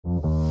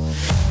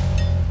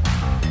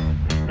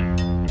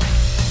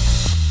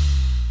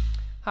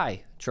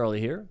Hi,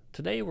 Charlie here.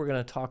 Today we're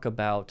going to talk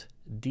about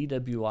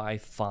DWI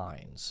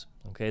fines.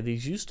 Okay,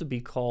 these used to be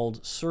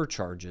called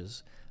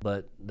surcharges,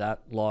 but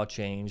that law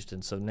changed,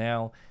 and so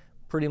now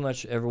pretty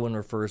much everyone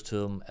refers to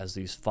them as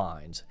these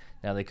fines.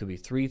 Now they could be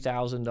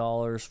 $3,000,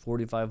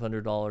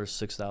 $4,500,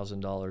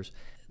 $6,000.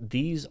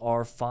 These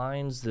are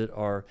fines that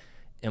are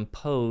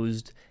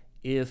imposed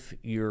if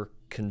you're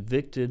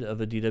convicted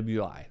of a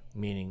DWI,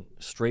 meaning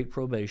straight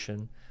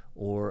probation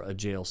or a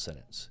jail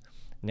sentence.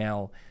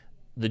 Now,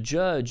 the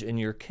judge in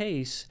your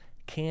case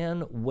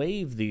can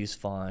waive these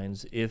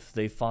fines if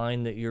they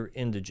find that you're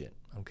indigent,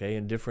 okay?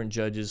 And different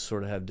judges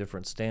sort of have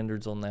different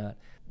standards on that,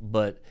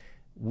 but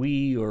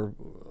we, or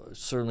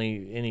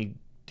certainly any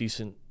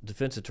decent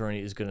defense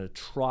attorney, is going to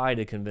try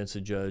to convince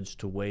a judge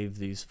to waive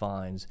these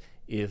fines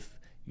if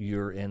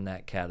you're in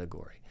that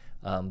category.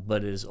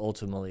 But it is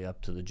ultimately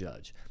up to the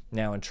judge.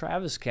 Now in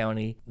Travis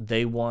County,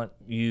 they want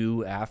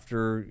you,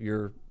 after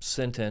you're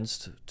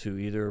sentenced to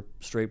either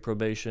straight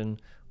probation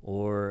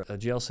or a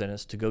jail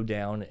sentence, to go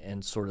down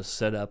and sort of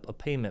set up a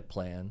payment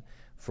plan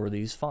for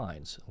these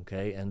fines,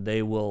 okay? And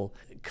they will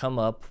come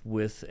up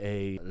with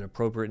an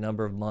appropriate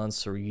number of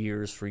months or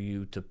years for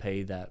you to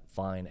pay that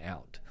fine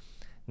out.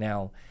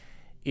 Now,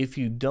 if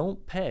you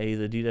don't pay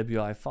the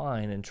DWI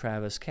fine in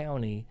Travis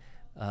County,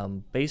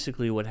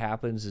 basically what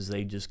happens is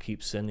they just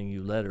keep sending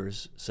you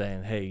letters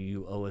saying, hey,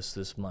 you owe us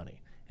this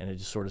money, and it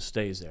just sort of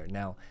stays there.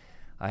 Now,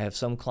 I have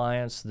some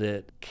clients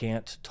that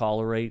can't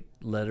tolerate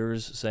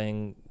letters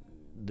saying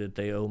that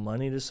they owe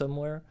money to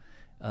somewhere,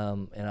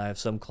 and I have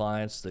some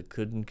clients that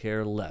couldn't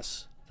care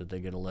less that they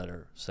get a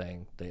letter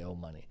saying they owe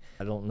money.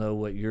 I don't know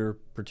what your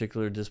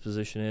particular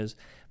disposition is,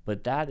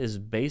 but that is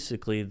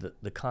basically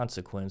the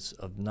consequence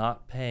of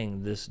not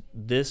paying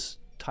this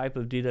type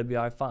of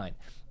DWI fine.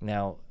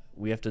 Now,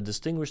 we have to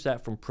distinguish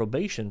that from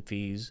probation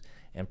fees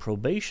and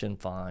probation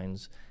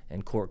fines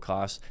and court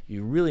costs.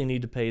 You really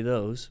need to pay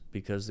those,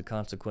 because the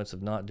consequence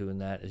of not doing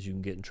that is you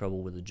can get in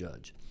trouble with a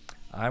judge.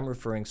 I'm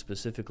referring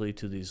specifically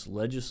to these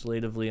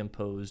legislatively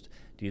imposed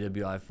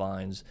DWI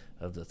fines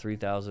of the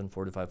 $3,000,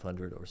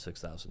 $4,500, or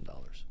 $6,000.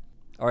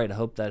 All right, I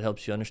hope that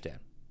helps you understand.